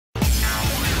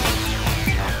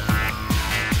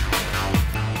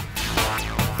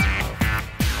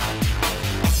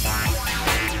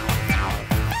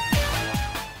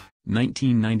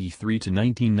1993 to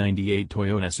 1998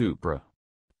 Toyota Supra.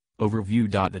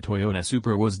 Overview. The Toyota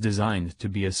Supra was designed to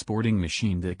be a sporting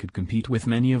machine that could compete with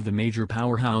many of the major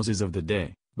powerhouses of the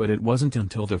day, but it wasn't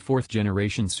until the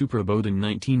fourth-generation Supra boat in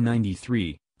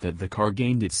 1993 that the car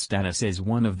gained its status as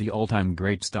one of the all-time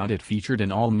greats. It featured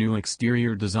an all-new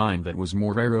exterior design that was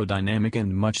more aerodynamic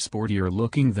and much sportier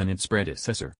looking than its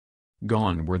predecessor.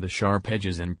 Gone were the sharp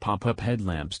edges and pop-up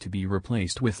headlamps to be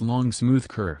replaced with long smooth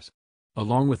curves.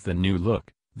 Along with the new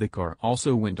look, the car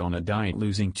also went on a diet,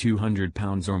 losing 200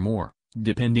 pounds or more,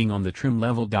 depending on the trim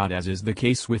level. As is the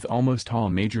case with almost all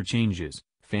major changes,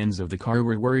 fans of the car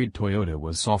were worried Toyota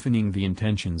was softening the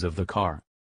intentions of the car.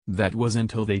 That was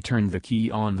until they turned the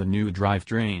key on the new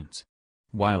drivetrains.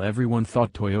 While everyone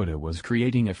thought Toyota was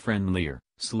creating a friendlier,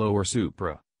 slower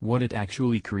Supra, what it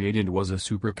actually created was a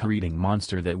super-car-eating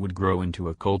monster that would grow into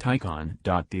a cult icon.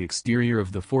 The exterior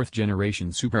of the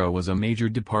fourth-generation Supra was a major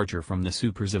departure from the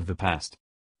Supras of the past.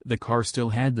 The car still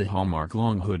had the hallmark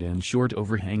long hood and short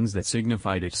overhangs that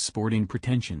signified its sporting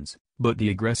pretensions, but the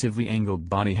aggressively angled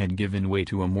body had given way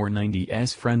to a more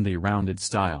 90s-friendly rounded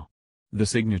style. The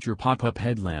signature pop-up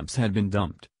headlamps had been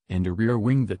dumped, and a rear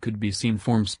wing that could be seen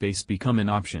from space become an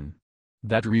option.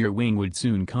 That rear wing would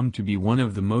soon come to be one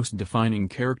of the most defining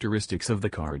characteristics of the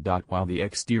car. While the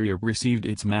exterior received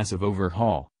its massive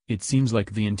overhaul, it seems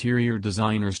like the interior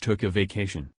designers took a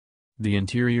vacation. The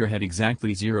interior had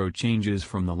exactly 0 changes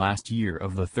from the last year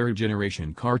of the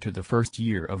third-generation car to the first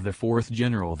year of the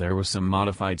fourth-gen. There was some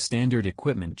modified standard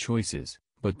equipment choices,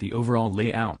 but the overall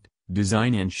layout,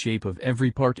 design and shape of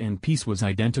every part and piece was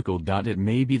identical. It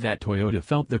may be that Toyota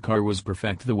felt the car was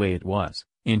perfect the way it was,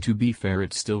 and to be fair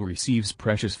it still receives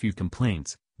precious few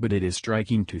complaints, but it is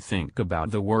striking to think about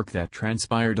the work that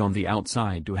transpired on the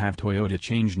outside to have Toyota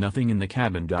change nothing in the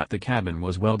cabin. The cabin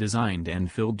was well designed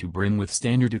and filled to brim with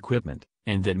standard equipment,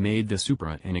 and that made the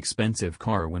Supra an expensive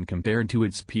car when compared to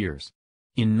its peers.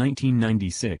 In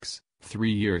 1996,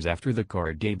 3 years after the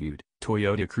car debuted,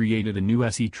 Toyota created a new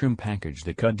SE trim package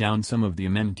that cut down some of the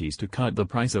amenities to cut the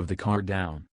price of the car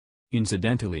down.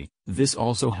 Incidentally, this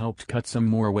also helped cut some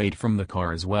more weight from the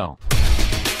car as well.